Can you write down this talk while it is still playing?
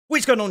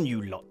What's going on,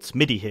 you lots?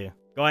 Middi here.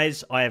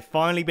 Guys, I have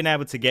finally been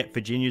able to get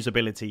Virginia's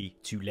ability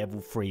to level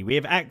 3. We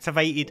have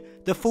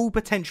activated the full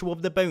potential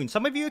of the boon.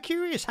 Some of you are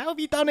curious, how have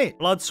you done it?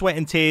 Blood, sweat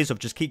and tears of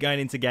just keep going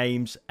into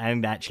games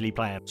and actually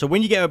playing. So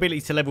when you get her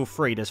ability to level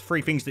 3, there's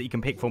 3 things that you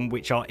can pick from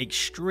which are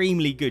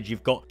extremely good.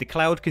 You've got the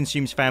cloud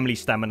consumes family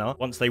stamina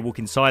once they walk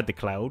inside the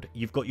cloud.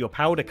 You've got your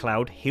powder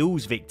cloud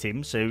heals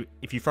victims. So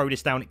if you throw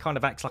this down, it kind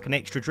of acts like an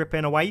extra drip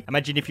in a way.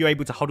 Imagine if you're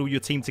able to huddle your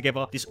team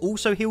together. This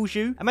also heals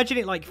you. Imagine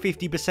it like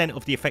 50%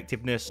 of the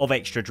effectiveness of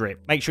extra drip.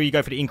 Make sure you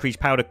go for the increased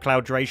powder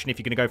cloud duration if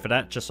you're going to go for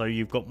that, just so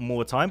you've got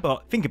more time.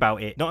 But think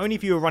about it. Not only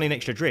if you were running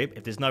extra drip,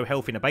 if there's no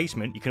health in a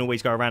basement, you can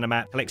always go around the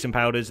map, collect some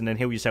powders, and then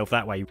heal yourself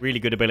that way. Really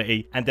good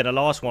ability. And then the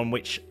last one,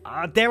 which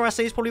dare I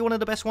say is probably one of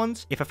the best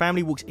ones. If a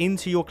family walks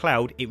into your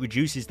cloud, it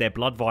reduces their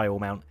blood vial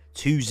amount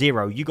to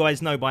 0. You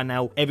guys know by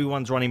now,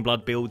 everyone's running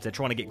blood builds. They're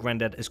trying to get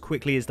Grandad as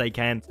quickly as they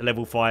can to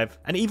level 5.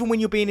 And even when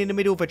you're being in the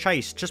middle of a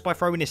chase, just by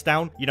throwing this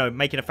down, you know,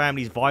 making a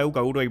family's vial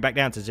go all the way back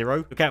down to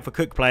 0. Look out for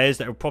cook players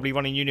that are probably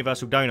running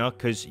Universal Donor,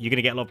 because you're going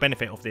to get a lot of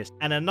benefit off this.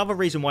 And another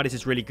reason why this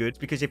is really good is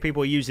because if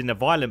people are using the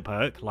violent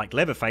perk, like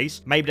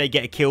Leatherface, maybe they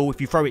get a kill.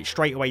 If you throw it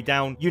straight away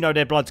down, you know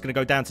their blood's going to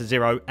go down to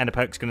 0 and the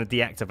perk's going to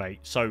deactivate.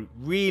 So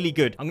really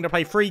good. I'm going to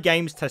play 3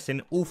 games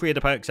testing all 3 of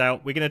the perks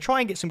out. We're going to try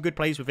and get some good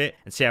plays with it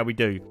and see how we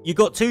do. You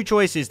got 2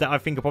 choices that I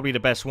think are probably the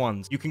best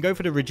ones. You can go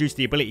for the reduce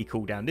the ability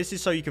cooldown. This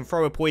is so you can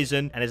throw a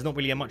poison and there's not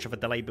really much of a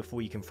delay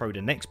before you can throw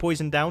the next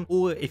poison down.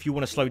 Or if you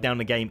want to slow down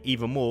the game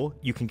even more,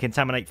 you can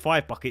contaminate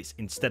 5 buckets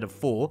instead of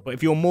 4. But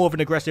if you're more of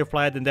an aggressive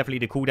player, then definitely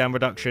the cooldown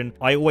reduction.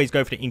 I always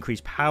go for the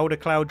increased powder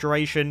cloud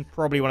duration.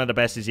 Probably one of the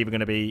best is either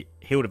going to be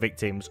heal the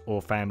victims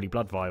or family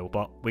blood vial.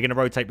 But we're going to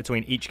rotate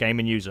between each game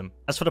and use them.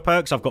 As for the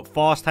perks, I've got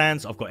fast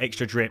hands, I've got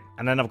extra drip,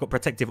 and then I've got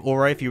protective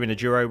aura. If you're in a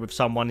duo with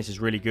someone, this is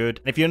really good.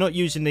 And if you're not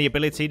using the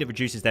ability that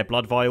reduces their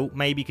blood vial,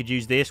 maybe you could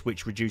use this,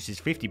 which reduces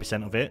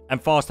 50% of it.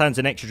 And fast hands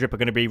and extra drip are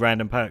going to be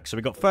random perks. So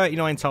we've got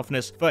 39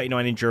 toughness,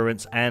 39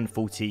 endurance, and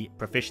 40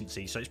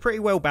 proficiency. So it's pretty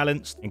well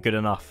balanced and good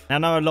enough. Now, I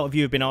know a lot of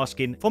you have been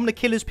asking, from the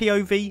killer's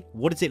POV,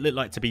 what does it look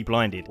like to be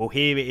blinded? Well,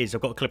 here it is.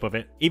 I've got a clip of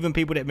it. Even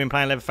people that have been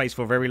playing Leatherface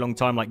for a very long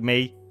time, like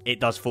me, it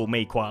does fool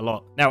me quite a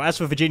lot. Now, as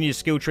for Virginia's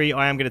skill tree,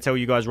 I am going to tell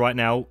you guys right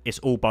now, it's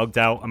all bugged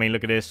out. I mean,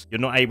 look at this. You're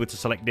not able to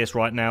select this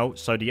right now.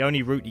 So the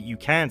only route that you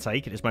can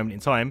take at this moment in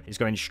time is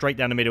going straight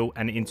down the middle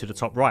and into the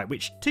top right,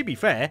 which, to be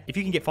fair, if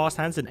you can get fast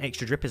hands and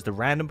extra drip as the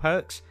random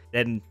perks,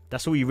 then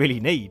that's all you really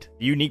need.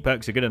 The unique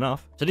perks are good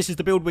enough. So this is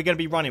the build we're going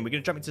to be running. We're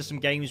going to jump into some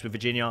games with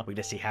Virginia. We're going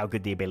to see how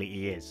good the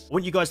ability is. I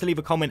want you guys to leave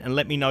a comment and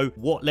let me know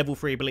what level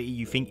 3 ability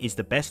you think is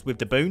the best with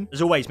the boon.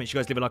 As always, make sure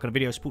you guys leave a like on the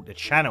video, support the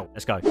channel.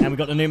 Let's go. And we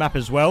got the new map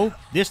as well.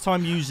 This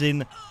time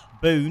using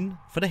boon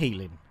for the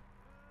healing.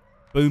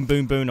 Boon,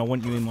 boon, boon. I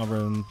want you in my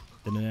room.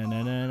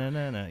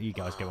 You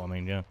guys get what I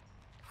mean, yeah.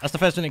 That's the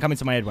first thing that came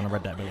into my head when I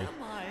read that ability.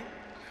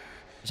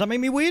 Does that make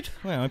me weird?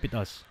 Well, I hope it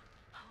does.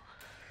 I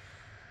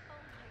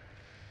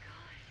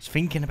was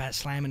thinking about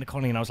slamming the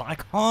colony and I was like, I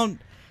can't.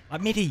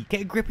 Like, Middi,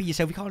 get a grip of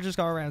yourself. You can't just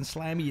go around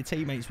slamming your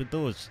teammates with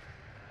doors.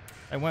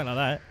 Don't work like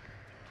that.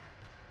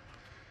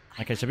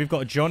 Okay, so we've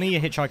got a Johnny, a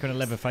hitchhiker, and a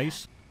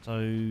Leatherface. So,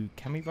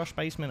 can we rush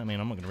basement? I mean,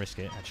 I'm not going to risk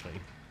it, actually.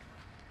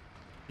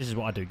 This is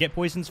what I do. Get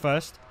poisons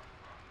first.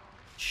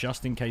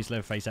 Just in case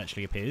Leatherface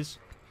actually appears.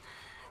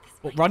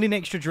 But running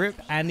extra drip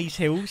and these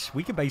heals,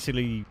 we can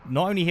basically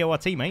not only heal our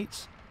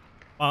teammates,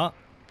 but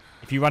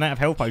if you run out of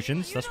health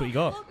potions, that's what you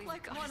got.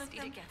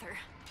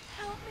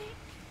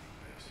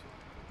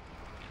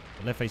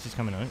 The Leatherface is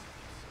coming out.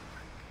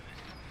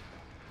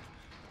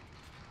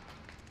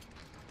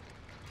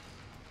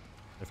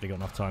 Definitely got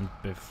enough time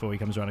before he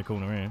comes around the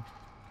corner here.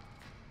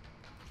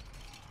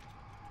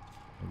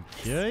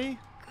 Okay.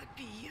 Could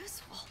be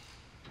useful.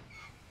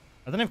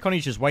 I don't know if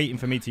Connie's just waiting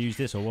for me to use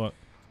this or what.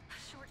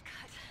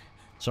 Shortcut.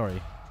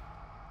 Sorry.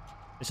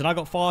 Listen, I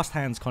got fast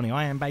hands, Connie.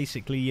 I am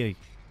basically you.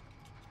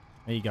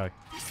 There you go.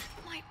 This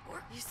might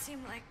work. You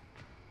seem like.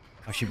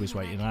 Oh, she was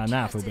waiting.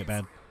 Now I feel a bit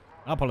bad.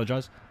 I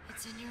apologise.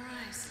 It's in your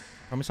eyes.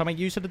 Promise I'll make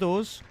use of the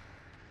doors.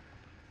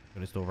 Got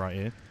this door right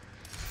here.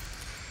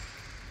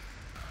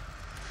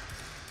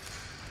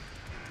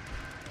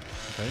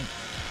 Okay.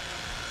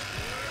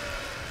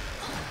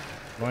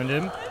 Blind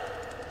him.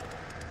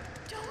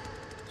 Don't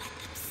let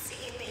them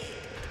see me.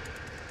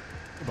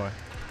 Goodbye.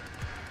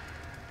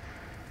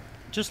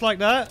 Just like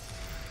that.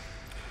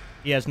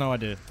 He has no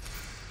idea.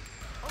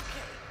 Okay,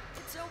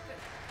 it's open.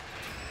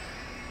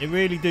 It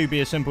really do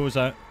be as simple as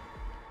that.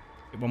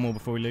 Get one more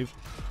before we leave.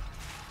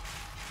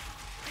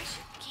 I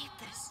should keep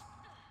this.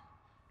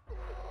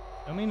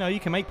 I mean, no, you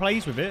can make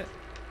plays with it.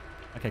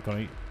 Okay,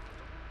 Connie.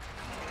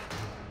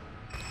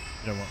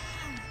 You know what?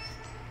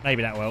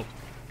 Maybe that will.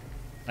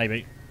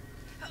 Maybe.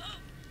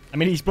 I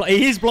mean,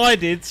 he is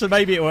blinded, so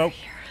maybe it will.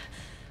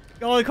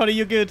 Oh, Connie,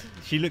 you're good.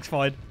 She looks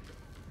fine.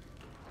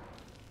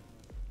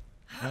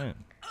 Oh.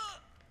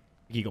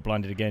 He got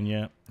blinded again,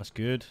 yeah. That's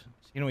good. So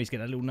you can always get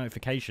that little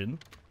notification.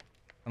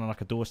 And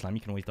like a door slam,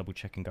 you can always double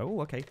check and go,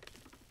 oh, okay.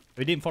 If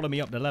he didn't follow me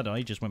up the ladder,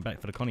 he just went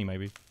back for the Connie,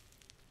 maybe.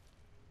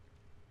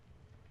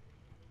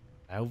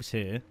 Alv's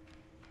here.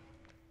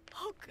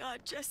 Oh God,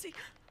 Jesse,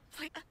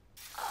 Like,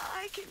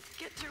 I can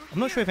get through. I'm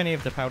not sure if any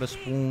of the powder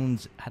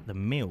spawns at the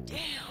mill.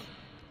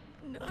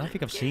 Damn. I don't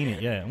think I've seen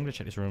it yet. I'm gonna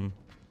check this room.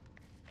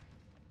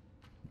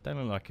 Don't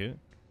look like it.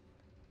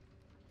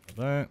 Like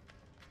that.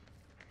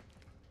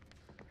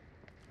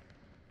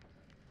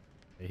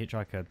 The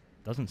hitchhiker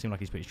doesn't seem like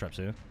he's put his traps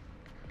here.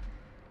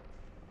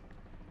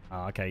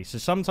 Ah, okay. So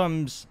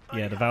sometimes,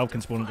 yeah, the valve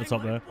can spawn at the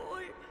top there.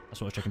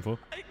 That's what I was checking for.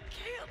 I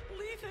can't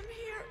leave him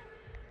here.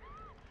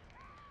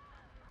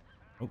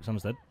 Oh,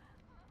 someone's dead.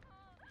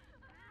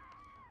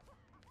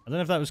 I don't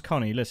know if that was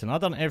Connie. Listen,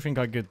 I've done everything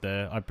I could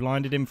there. I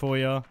blinded him for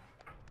you.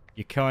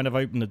 You kind of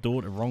opened the door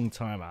at the wrong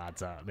time.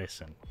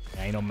 Listen, it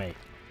ain't on me.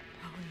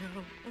 Oh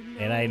no. Oh,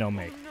 no. It ain't on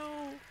me. Oh, no.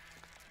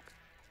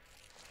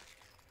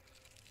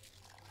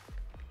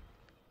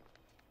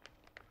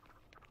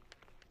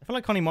 I feel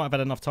like Connie might have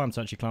had enough time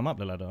to actually climb up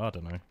the ladder. I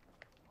don't know.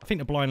 I think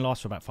the blind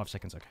lasts for about 5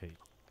 seconds. Okay.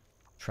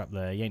 Trap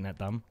there. You ain't that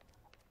dumb.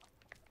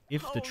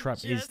 If the trap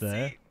is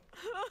there...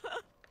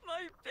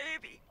 My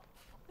baby.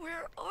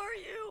 Where are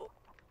you?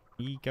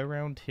 You go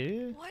around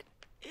here? What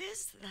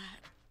is that?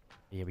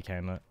 Yeah, we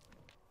can. Look.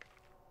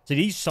 So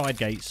these side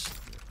gates,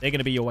 they're going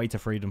to be your way to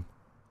freedom.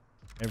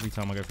 Every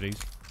time I go for these.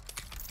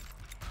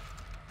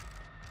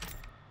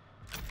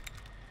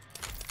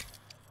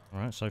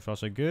 Alright, so far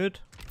so good.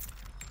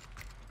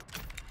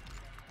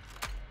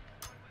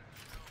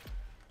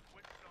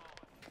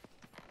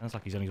 Sounds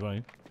like he's on his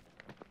way.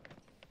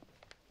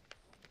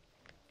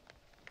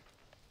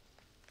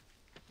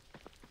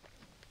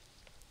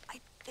 I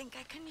think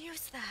I can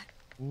use that.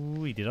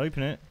 Ooh, he did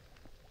open it.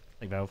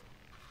 Take valve.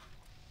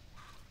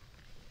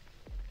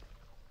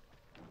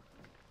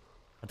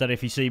 I don't know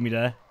if you see me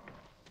there.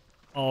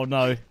 Oh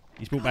no,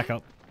 he's brought back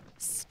up.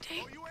 Stay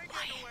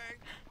quiet.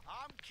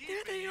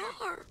 There they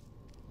are.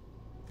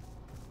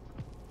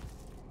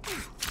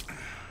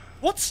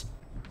 What?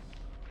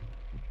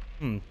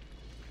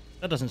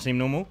 That doesn't seem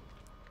normal.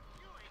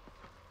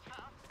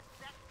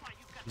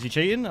 Is he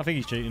cheating? I think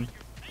he's cheating.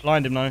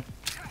 Blind him though.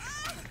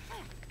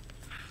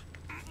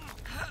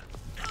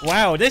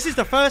 Wow, this is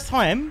the first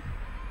time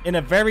in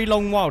a very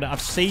long while that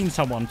I've seen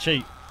someone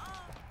cheat.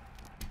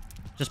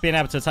 Just being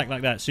able to attack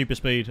like that, super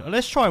speed.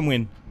 Let's try and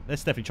win.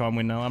 Let's definitely try and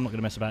win now. I'm not going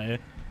to mess about here.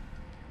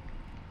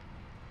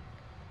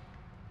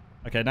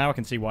 Okay, now I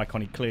can see why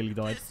Connie clearly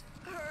died. This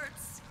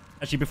hurts.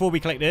 Actually, before we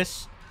collect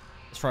this,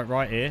 let's try it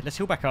right here. Let's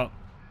heal back up.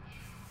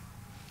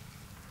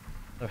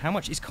 So how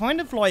much? It's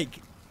kind of like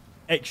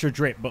extra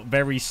drip, but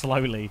very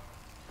slowly.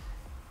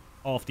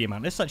 Half the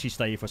amount. Let's actually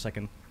stay here for a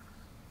second.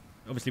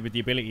 Obviously, with the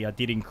ability, I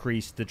did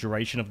increase the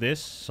duration of this,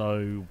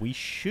 so we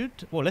should...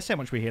 Well, let's see how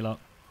much we heal up.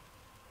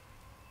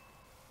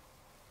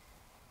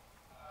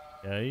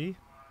 Okay.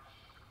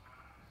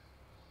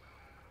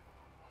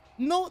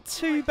 Not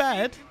too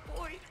bad.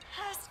 Boy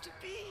has to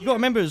be You got to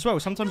remember as well,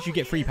 sometimes you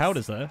get free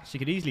powders there, so you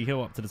could easily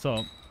heal up to the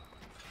top.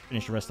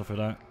 Finish the rest off with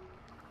that.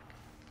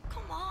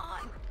 Come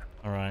on.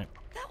 Alright.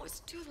 That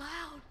was too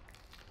loud.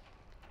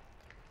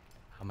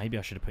 Oh, maybe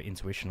I should have put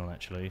intuition on,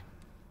 actually.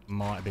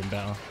 Might have been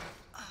better.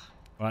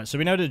 Alright, so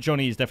we know that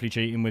Johnny is definitely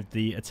cheating with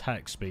the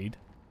attack speed.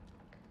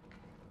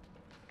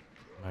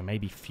 No,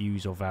 maybe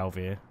fuse or valve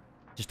here.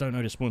 Just don't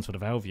know the spawns for the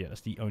valve yet.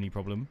 That's the only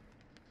problem.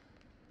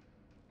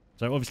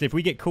 So obviously, if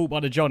we get caught by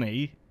the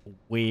Johnny,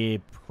 we're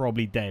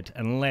probably dead.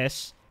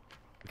 Unless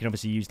we can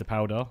obviously use the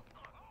powder.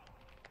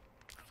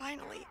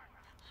 Finally.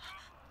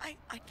 I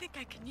think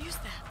I can use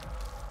that.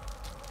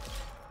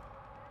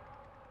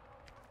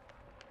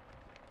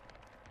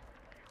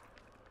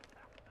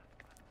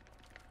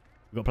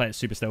 We've got to play it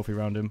super stealthy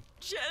around him.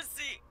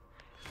 Jesse.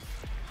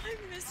 I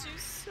miss you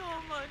so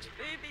much,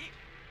 baby.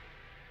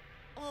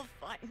 I'll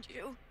find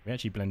you. We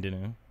actually blend in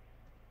here.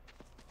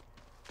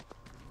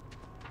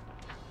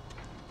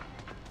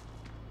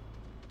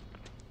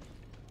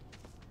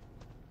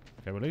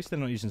 Okay, well at least they're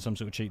not using some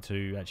sort of cheat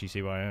to actually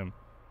see where I am.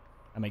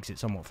 That makes it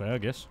somewhat fair, I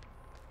guess.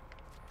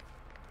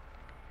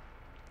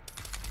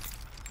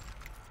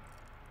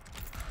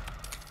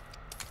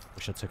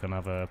 Wish I took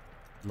another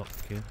lock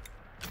here.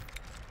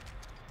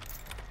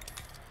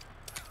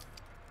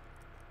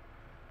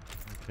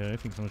 Okay, I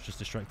think someone's just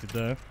distracted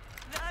there.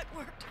 That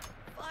worked.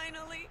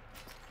 Finally.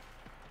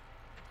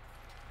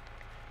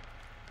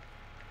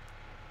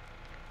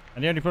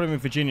 And the only problem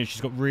with Virginia is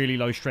she's got really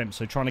low strength,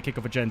 so trying to kick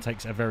off a gen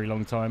takes a very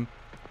long time.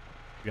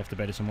 You have to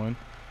better someone.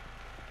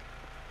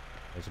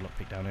 There's a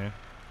lockpick down here.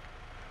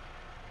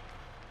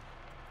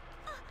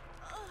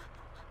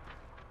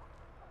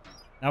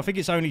 Now, I think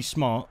it's only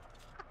smart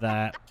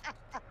that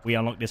we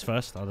unlock this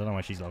first. I don't know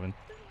why she's laughing.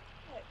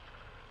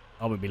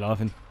 I wouldn't be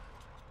laughing.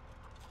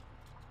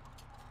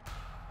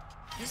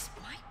 This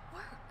might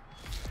work.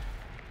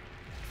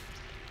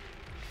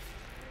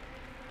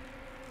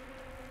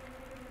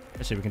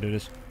 Let's see if we can do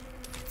this.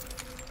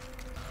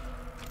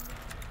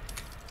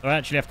 I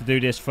actually have to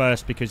do this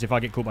first because if I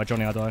get caught by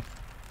Johnny, I die.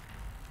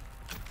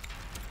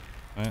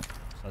 Alright, is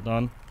that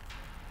done?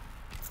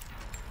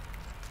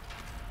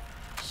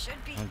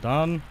 Should be I'm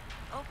done.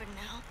 open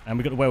now. And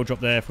we've got the whale drop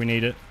there if we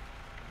need it.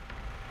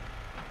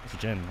 There's a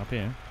gen up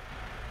here.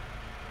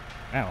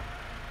 Ow.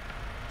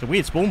 It's a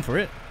weird spawn for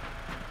it.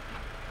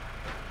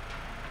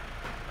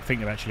 think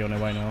they're actually on their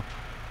way now.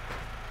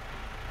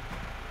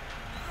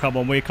 Come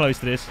on, we're close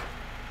to this.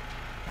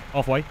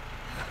 Halfway.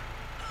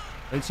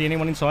 Don't see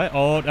anyone inside.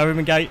 Oh, they're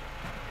in gate.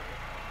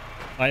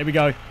 Alright, here we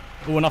go.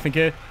 All or nothing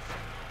here.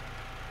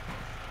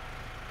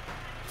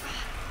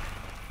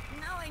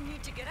 Now I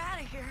need to get out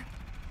of here.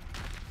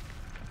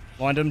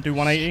 Wind them, do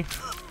 180.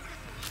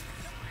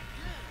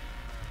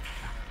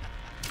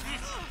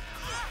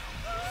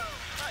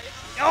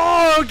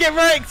 Oh, get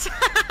wrecked!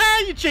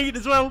 You cheated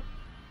as well.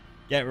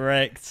 Get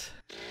wrecked.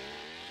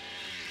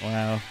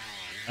 Wow,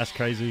 that's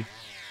crazy.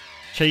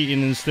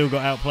 Cheating and still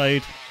got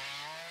outplayed.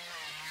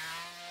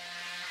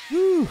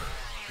 Woo!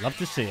 Love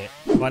to see it.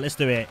 Right, let's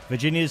do it.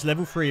 Virginia's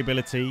level 3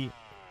 ability,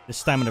 the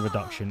stamina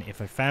reduction, if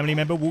a family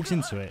member walks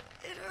into it.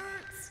 It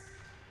hurts.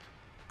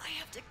 I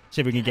have to See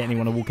if we can get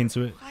anyone to walk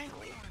into it.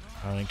 finally.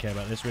 I don't care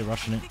about this, we're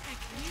rushing I it. think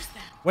I can use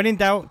that. When in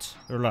doubt,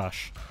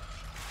 rush.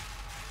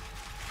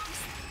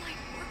 This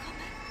might work on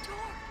that door.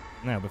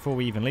 Now, before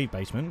we even leave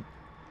basement,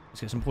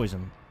 let's get some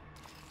poison.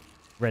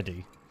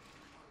 Ready.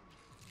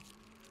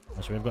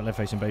 That's right, we've got left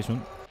facing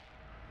basement.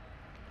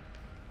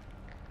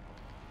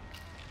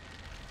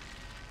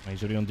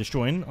 He's already on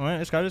destroying. Alright,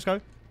 let's go, let's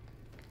go.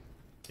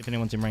 If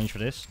anyone's in range for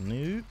this.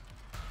 No.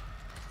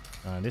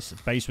 This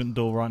basement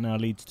door right now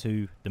leads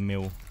to the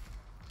mill.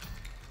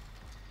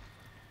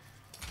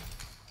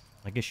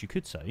 I guess you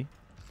could say.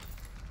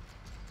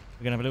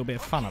 We're going to have a little bit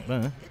of fun up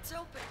there. It's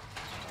open.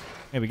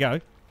 Here we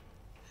go.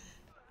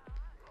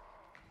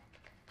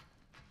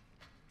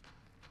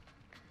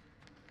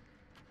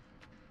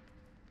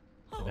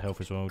 Bit of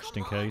health as well, just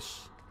in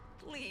case.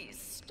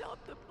 Please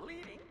stop the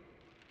bleeding.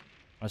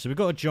 Right, so we've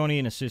got a Johnny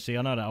and a Sissy.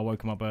 I know that I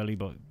woke them up early,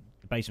 but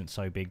the basement's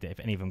so big that if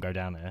any of them go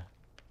down there,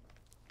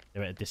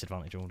 they're at a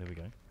disadvantage. Oh, there we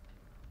go.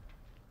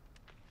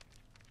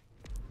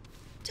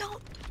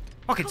 Don't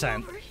Pocket come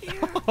sand. over here.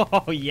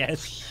 Oh,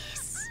 yes.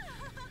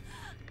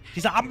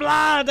 She's like, I'm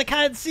blind, I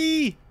can't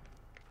see.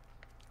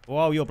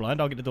 Whoa, you're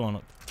blind. I'll get the door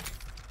unlocked.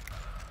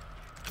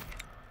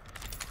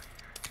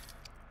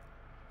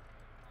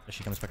 As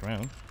she comes back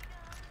around.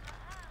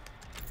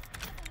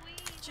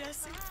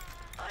 Jesse,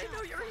 I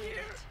know you're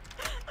here.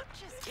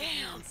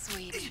 Damn,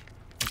 sweetie.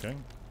 Okay.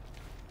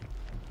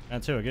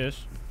 And two, I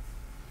guess.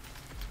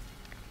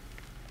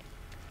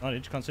 Oh, you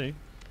just can't see.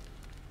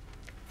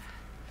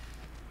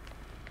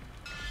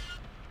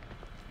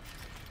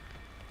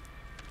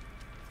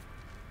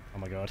 Oh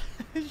my god.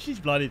 She's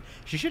blinded.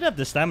 She should have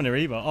the stamina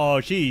either.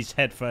 Oh, she's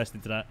head first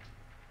into that.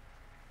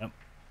 Yep.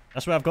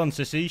 That's where I've gone,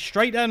 Sissy.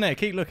 Straight down there.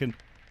 Keep looking.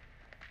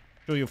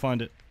 Sure you'll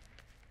find it.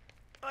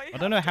 I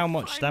don't know how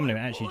much stamina it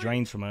actually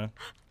drains from her.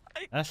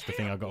 That's the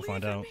thing I've got to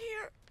find out.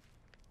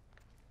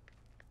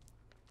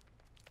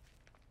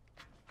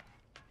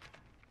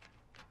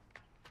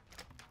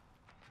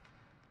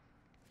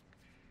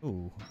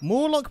 Ooh.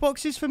 More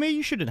lockboxes for me?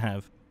 You shouldn't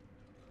have.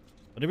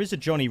 But there is a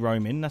Johnny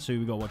roaming. That's who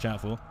we got to watch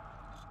out for.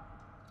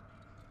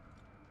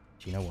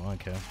 Do you know what? I don't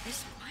care.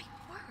 This might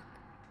work.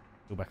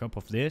 Go back up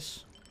off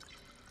this.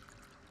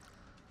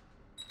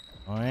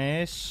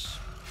 Nice.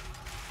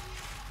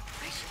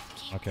 I should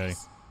keep Okay.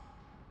 this.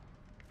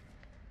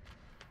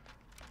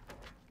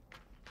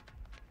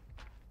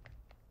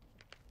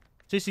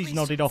 Sissy's Please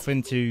nodded don't off see me,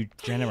 into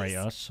please. generate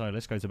us, so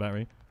let's go to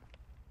battery.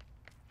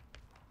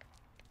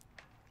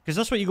 Because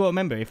that's what you got to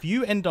remember. If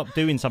you end up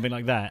doing something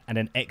like that and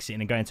then exiting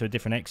and going to a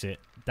different exit,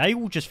 they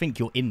will just think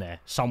you're in there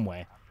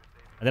somewhere.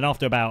 And then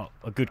after about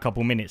a good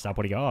couple minutes, they'll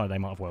probably go, oh, they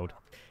might have welled.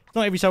 It's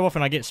not every so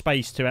often I get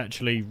space to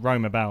actually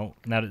roam about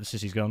now that the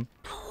Sissy's gone.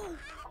 No,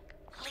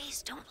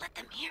 please don't let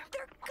them hear.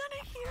 They're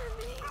gonna hear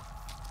me.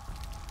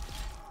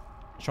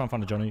 Let's try and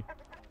find a Johnny.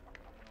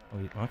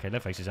 Oh, okay,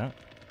 left face is out.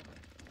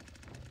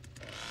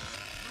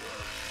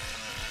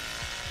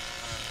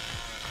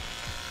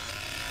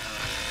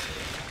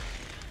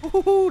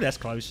 Ooh, that's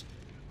close.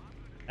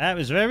 That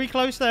was very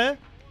close there.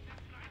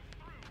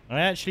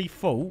 I actually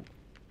thought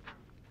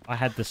I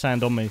had the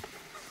sand on me.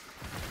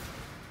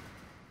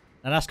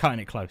 Now that's cutting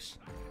it close.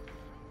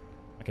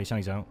 Okay,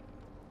 Sonny's out.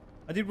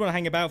 I did want to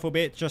hang about for a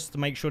bit just to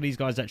make sure these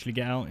guys actually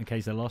get out in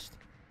case they're lost.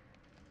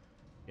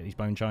 Get these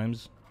bone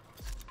chimes.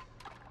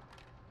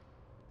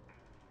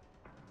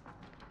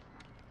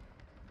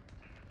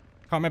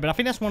 Can't remember. I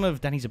think that's one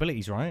of Danny's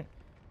abilities, right?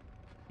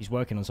 He's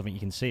working on something, you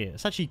can see it.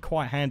 It's actually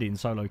quite handy in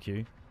solo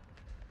queue.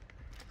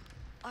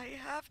 I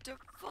have to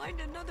find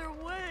another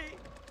way.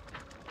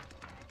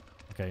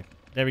 Okay,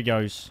 there he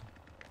goes.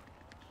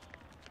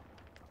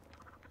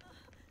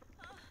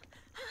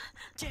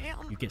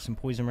 Damn. You get some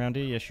poison around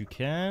here? Yes, you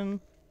can.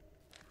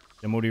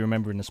 I'm already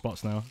remembering the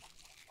spots now.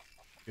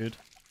 Good.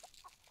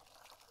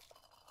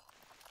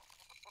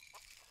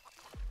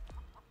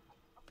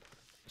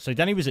 So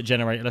Danny was at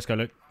generator. Let's go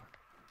look.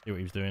 See what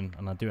he was doing.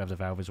 And I do have the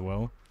valve as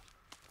well.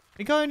 I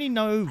think I only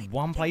know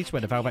one place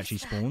where the valve actually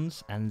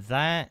spawns. And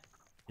that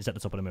is at the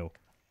top of the mill.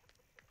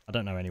 I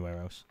don't know anywhere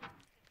else.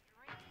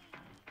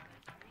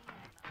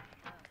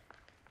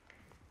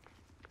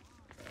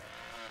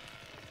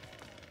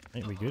 I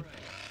think we're good.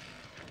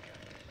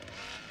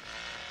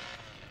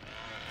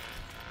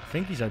 I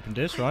think he's opened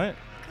this, right?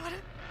 Gotta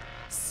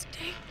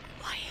stay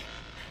quiet.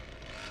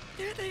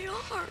 There they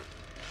are.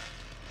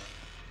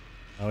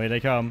 Oh, here they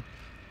come.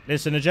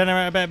 Listen, the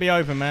generator better be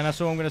open, man.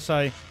 That's all I'm going to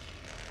say.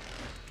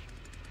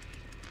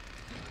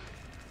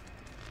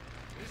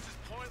 This is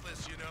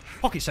pointless, you know.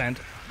 Pocket sand.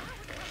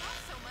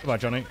 Goodbye,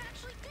 Johnny.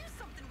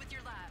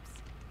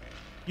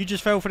 You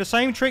just fell for the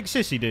same trick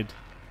Sissy did.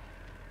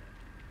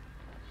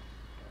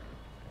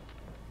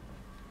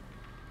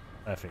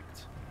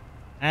 Perfect.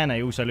 And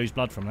they also lose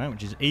blood from that,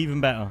 which is even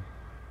better.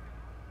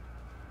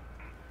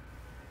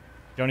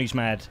 Johnny's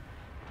mad.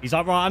 He's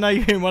like, right, I know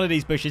you're in one of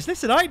these bushes.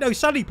 Listen, I ain't no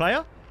Sunny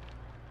player.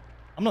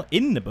 I'm not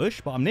in the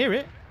bush, but I'm near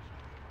it.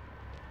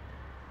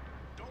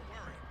 Don't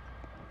worry.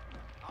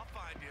 I'll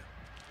find you.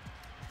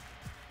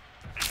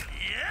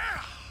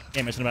 Yeah!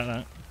 Ain't messing about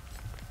that.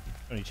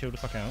 Johnny, chill the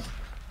fuck out.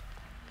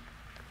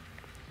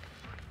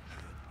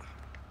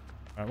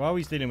 Alright, while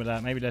he's dealing with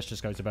that, maybe let's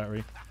just go to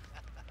battery.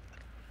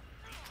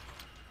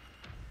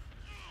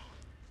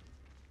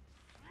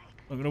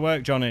 Not gonna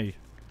work, Johnny.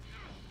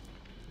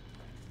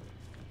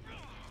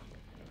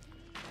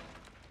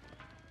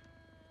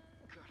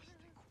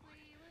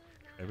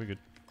 Okay, we're good.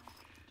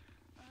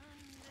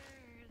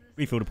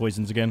 Refill the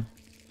poisons again.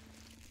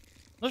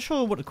 Not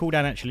sure what the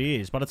cooldown actually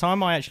is. By the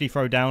time I actually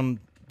throw down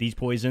these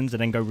poisons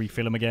and then go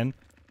refill them again,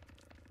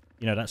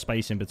 you know, that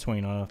space in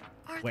between,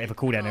 whatever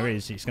cooldown there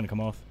is, it's gonna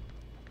come off.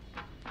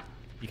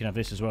 You can have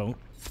this as well.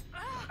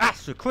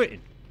 That's a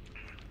quitting.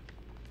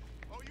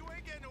 Oh, you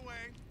ain't getting away.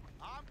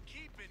 I'm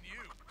keeping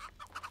you.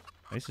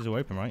 This is all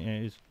open, right? Yeah,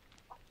 it is.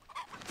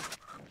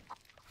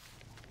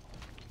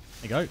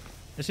 There you go.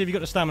 Let's see if you got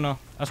the stamina.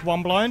 That's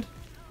one blind.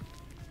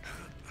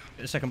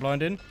 Get the second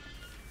blind in.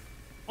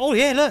 Oh,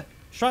 yeah, look.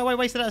 Straight away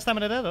wasted that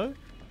stamina there, though.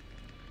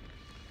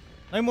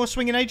 No more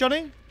swinging, eh,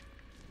 Johnny?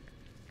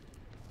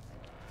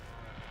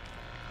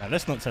 No,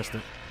 let's not test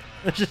it.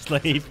 Let's just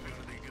leave.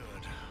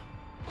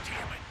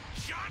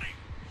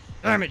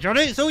 Damn it,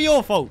 Johnny, it's all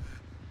your fault.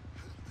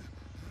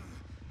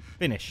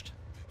 Finished.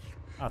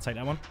 I'll take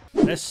that one.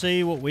 Let's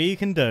see what we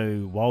can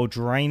do while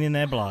draining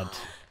their blood.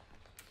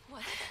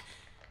 What?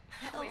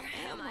 Where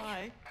am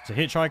I? It's a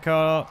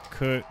hitchhiker,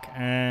 cook,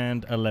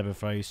 and a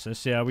Leatherface. Let's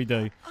see how we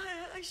do.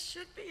 I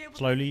should be able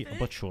Slowly to fit.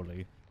 but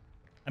surely.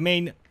 I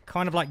mean,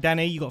 kind of like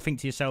Danny, you got to think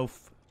to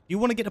yourself, do you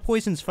want to get the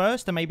poisons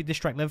first and maybe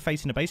distract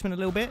Leatherface in the basement a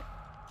little bit?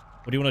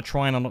 Or do you want to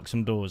try and unlock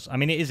some doors? I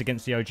mean, it is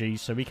against the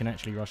OGs, so we can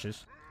actually rush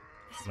this.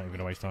 I'm not even going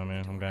to waste time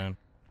here. I'm going.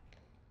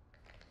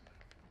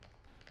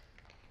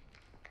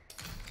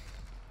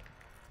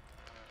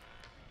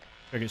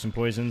 Go get some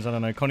poisons. I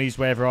don't know. Connie's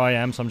wherever I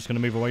am, so I'm just going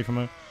to move away from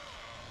her.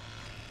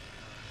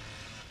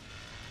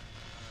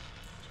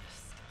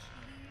 Just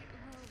keep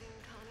moving,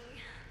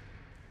 Connie.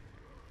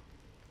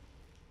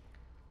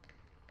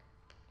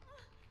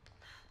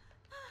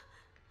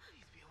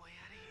 Please be a way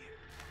out of here.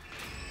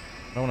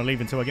 I don't want to leave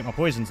until I get my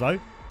poisons, though.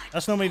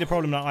 That's normally the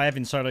problem that I have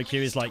in solo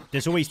queue is, like,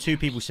 there's always two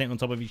people sitting on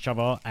top of each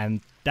other, and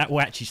that will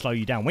actually slow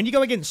you down. When you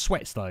go against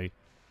sweats, though, you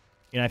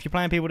know, if you're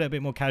playing people that are a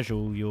bit more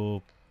casual,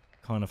 you're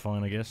kind of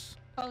fine, I guess.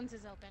 Bones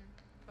is open.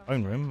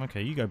 Bone room?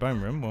 Okay, you go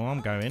bone room. Well,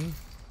 I'm going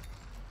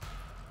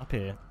up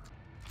here.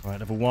 Right,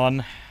 level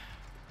 1.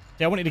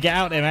 Yeah, I wanted to get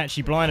out there and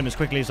actually blind him as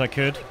quickly as I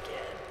could.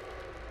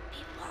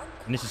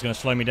 And this is going to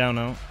slow me down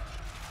now.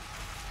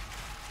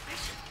 I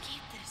should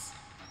keep this.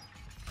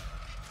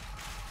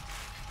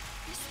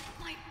 This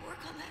might work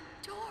on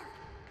that door.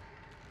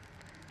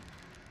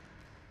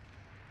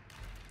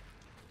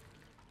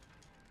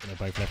 They're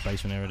both left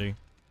basement already.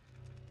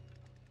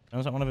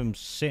 Sounds like one of them's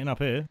sitting up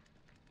here.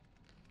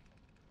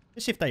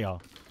 Let's see if they are.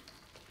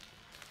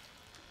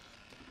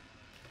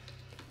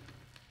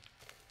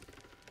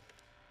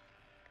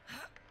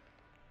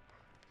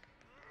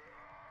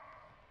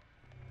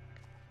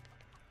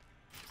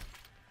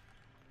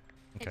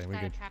 Okay,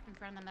 we're good. Trap in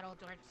front of the middle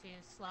door to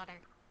slaughter.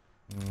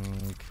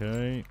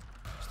 Okay.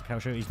 Mr.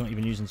 Cowshoot, he's not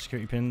even using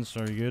security pins.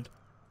 Very good.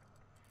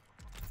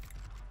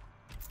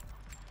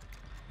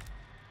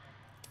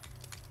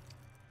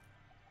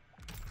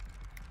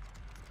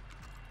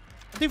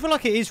 I do feel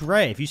like it is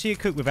rare. If you see a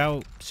cook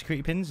without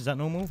security pins, is that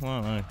normal?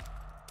 I don't know.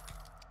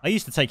 I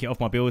used to take it off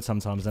my build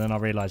sometimes, and then I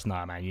realised,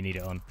 nah, man, you need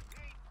it on.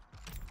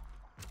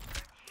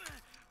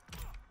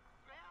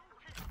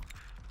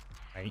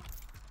 Hey.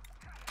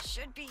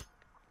 Should be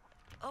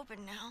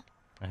open now.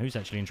 Now, who's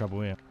actually in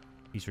trouble here?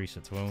 He's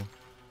reset to all.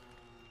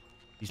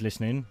 He's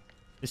listening.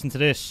 Listen to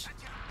this.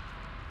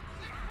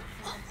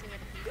 Let's see where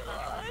the keys are.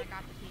 I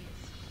got the keys.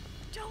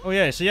 Don't. Oh,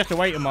 yeah, so you have to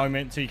wait a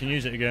moment till you can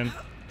use it again.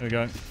 There we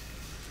go.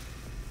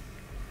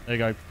 There you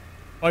go.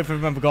 Both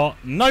of them have got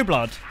no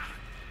blood.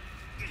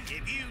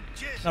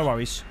 No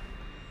worries.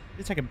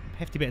 Did take a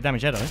hefty bit of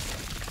damage there, though.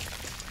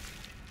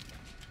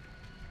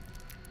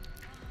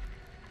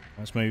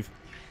 Let's move.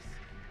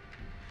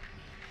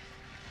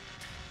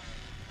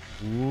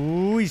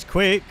 Ooh, he's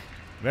quick.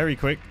 Very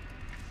quick.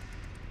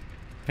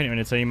 Pin him in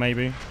a team,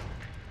 maybe.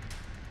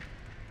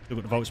 Still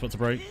got the vault spot to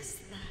break. What is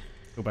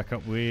that? Go back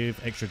up with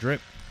extra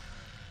drip.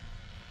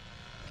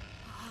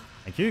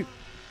 Thank you.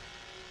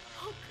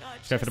 Oh God.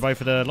 Let's go for the both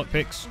of the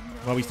lockpicks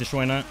while he's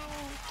destroying that.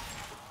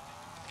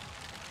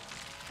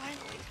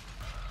 Finally.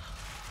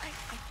 I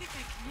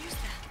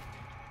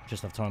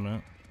Just have time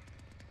now.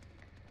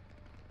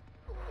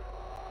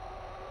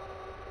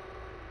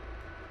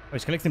 Oh,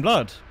 he's collecting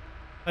blood.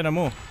 Say no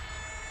more.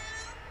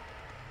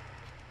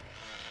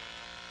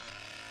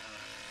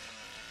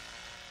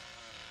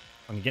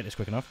 I can get this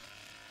quick enough.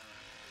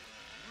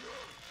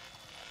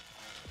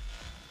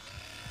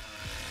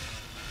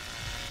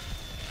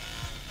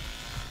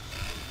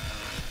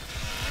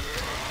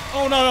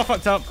 Oh no, I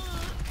fucked up.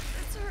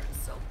 This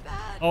hurts so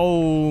bad.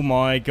 Oh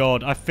my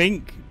god. I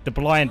think the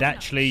blind I'm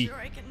actually... not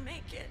sure I can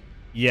make it.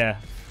 Yeah.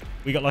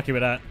 We got lucky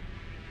with that.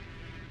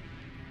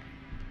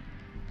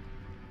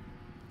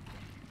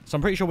 So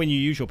I'm pretty sure when you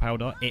use your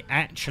powder, it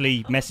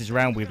actually messes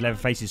around with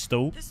Leatherface's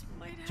stall. This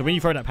might So when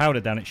you help. throw that powder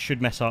down, it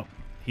should mess up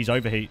his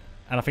overheat.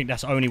 And I think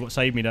that's only what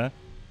saved me there.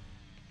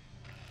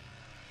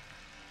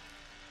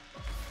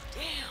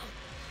 Damn.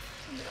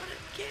 Not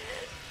again.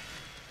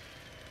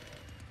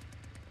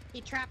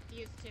 He trapped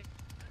you too.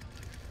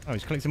 Oh,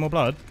 he's collecting more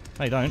blood?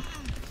 No, you don't.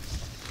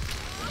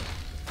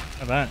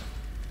 Have that.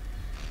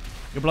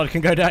 Your blood can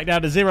go back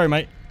down to 0,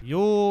 mate.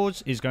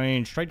 Yours is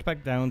going straight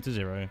back down to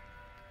 0.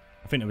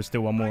 I think there was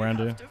still one more around I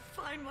here. have to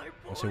find my boy.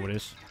 Let's see what it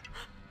is.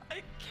 I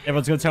can't.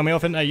 Everyone's going to tell me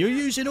off, aren't they? You're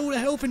using all the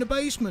health in the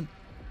basement.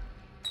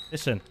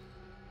 Listen.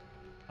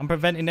 I'm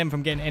preventing them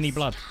from getting any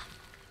blood.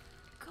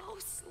 Go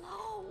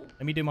slow.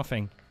 Let me do my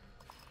thing.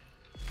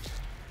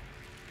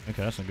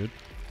 Okay, that's not good.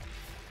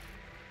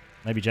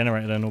 Maybe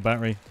generator then, or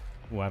battery.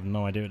 Oh, I have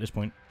no idea at this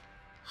point.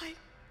 I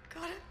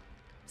gotta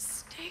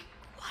stay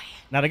quiet.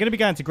 Now, they're going to be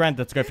going to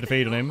Grandad to go for the There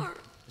feed on they him. are.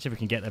 Let's see if we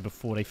can get there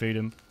before they feed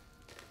him.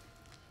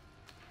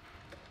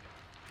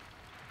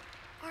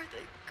 Are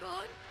they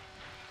gone?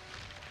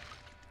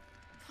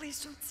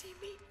 Please don't see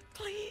me.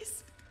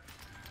 Please.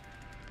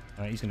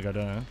 Alright, he's going to go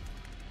down.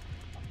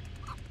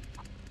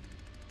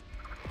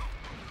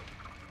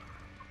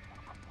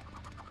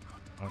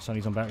 Alright,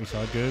 Sonny's on battery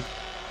side, good.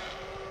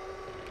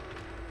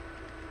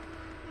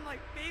 My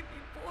baby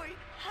boy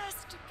has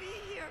to be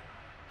here.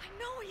 I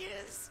know he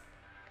is.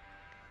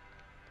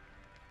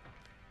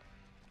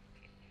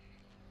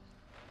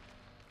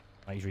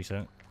 Right, he's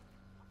reset.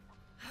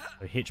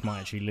 So Hitch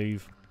might actually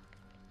leave.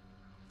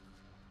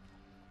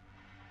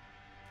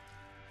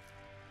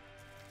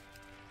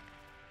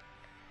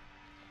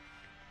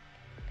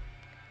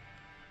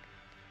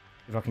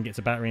 If I can get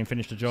to battery and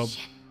finish the job.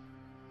 Shit.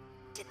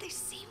 Did they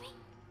see me?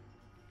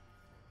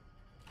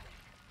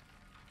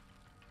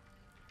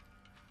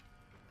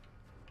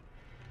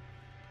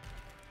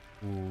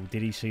 Ooh,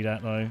 did he see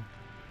that though?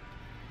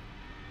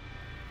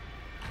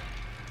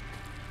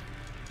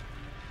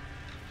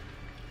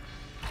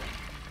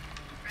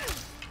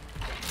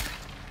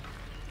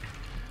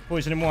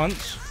 Poisoned him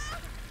once.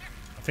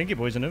 I think he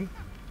poisoned him.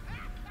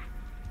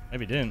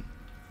 Maybe he didn't.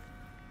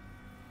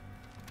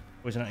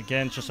 Poison it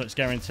again, just so it's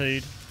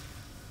guaranteed.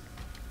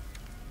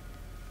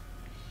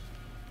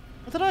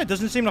 I don't know, it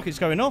doesn't seem like it's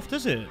going off,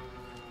 does it?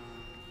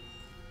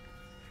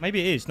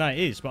 Maybe it is. No, it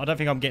is, but I don't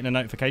think I'm getting a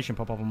notification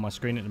pop up on my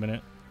screen at the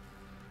minute.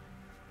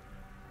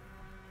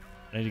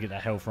 I need to get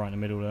that health right in the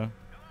middle there.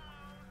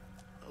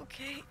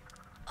 Okay.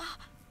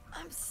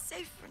 I'm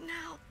safe for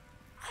now.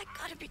 I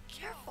gotta be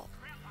careful.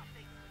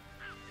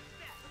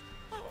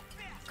 Oh,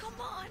 come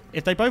on.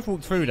 If they both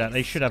walk through that,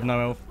 they should have no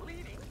health.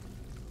 Bleeding.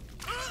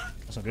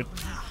 That's not good.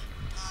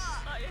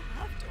 I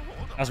have to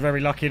hold on. That's very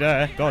lucky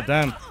there. God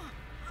damn.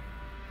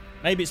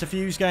 Maybe it's a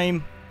fuse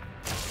game.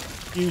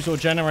 Fuse or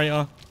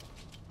generator.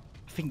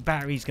 I think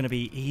battery's going to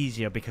be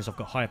easier because I've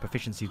got higher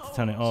proficiency to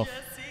turn it off.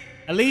 Jesse,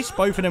 At least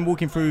both of them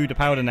walking through the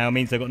powder now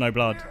means they've got no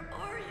blood.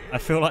 where are you? I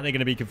feel like they're going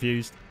to be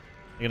confused.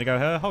 They're going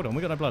to go, hold on,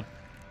 we got no blood.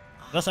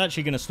 That's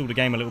actually going to stall the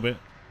game a little bit.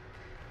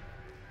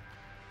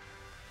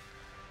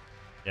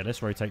 Yeah,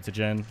 let's rotate to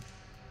Gen.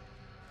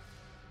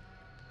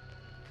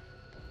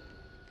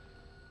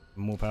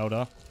 More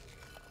powder.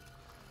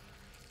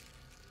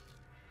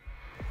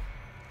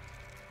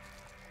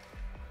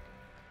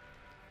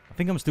 I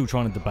think I'm still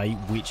trying to debate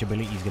which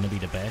ability is going to be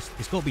the best.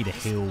 It's got to be the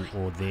heal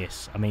or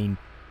this. I mean,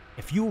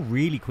 if you're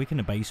really quick in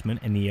the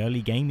basement in the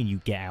early game and you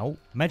get out,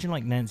 imagine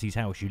like Nancy's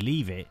house, you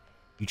leave it,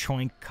 you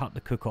try and cut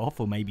the cook off,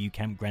 or maybe you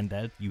camp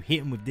Grandad, you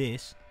hit him with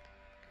this,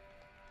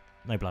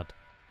 no blood.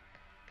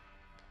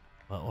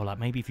 Or like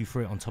maybe if you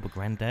threw it on top of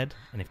Grandad,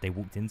 and if they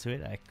walked into it,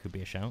 that could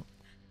be a shout.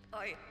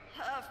 I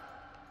have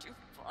to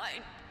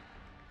find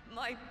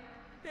my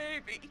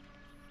baby.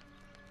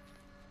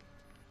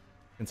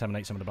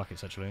 Contaminate some of the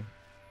buckets, actually.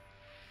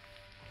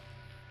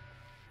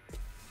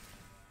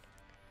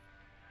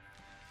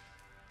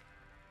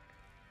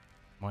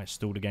 Might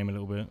stall the game a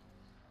little bit.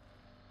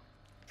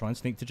 Try and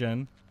sneak to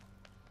Gen.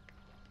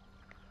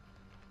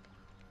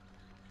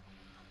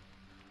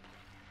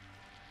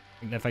 I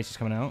think their face is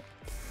coming out.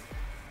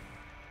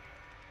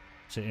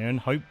 Sit here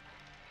and hope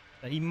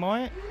that he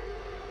might.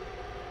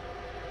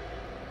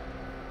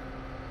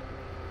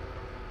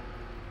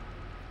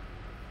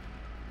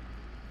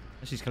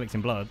 Unless he's collecting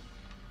blood.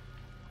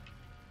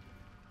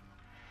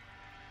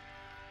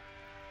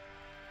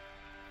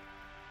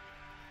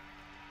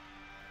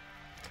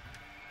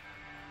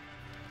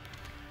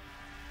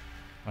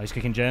 Oh, he's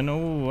kicking Gen.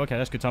 Oh, okay,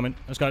 that's good timing.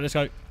 Let's go, let's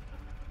go.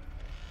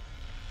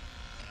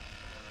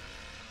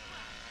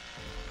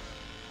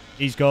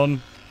 He's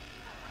gone.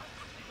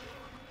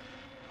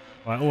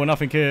 Right, all or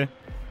nothing here.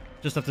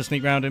 Just have to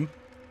sneak round him.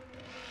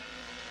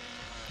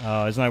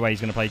 Oh, there's no way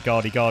he's going to play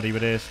guardy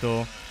with this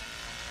door.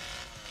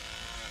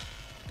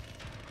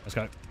 Let's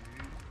go.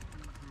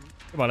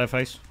 Goodbye,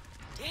 Leatherface.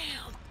 Damn.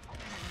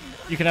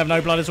 You can have no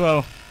blood as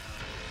well.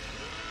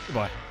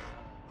 Goodbye.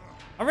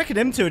 I reckon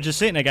them two are just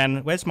sitting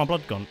again. Where's my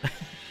blood gone?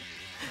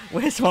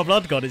 Where's my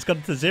blood gone? It's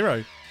gone to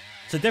 0.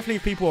 So definitely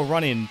if people are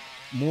running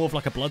more of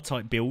like a blood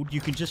type build, you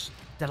can just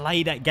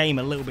delay that game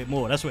a little bit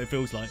more. That's what it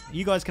feels like.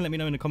 You guys can let me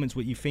know in the comments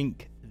what you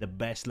think the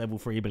best level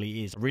 3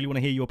 ability is. I really want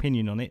to hear your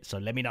opinion on it, so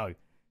let me know. See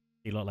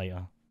you lot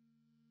later.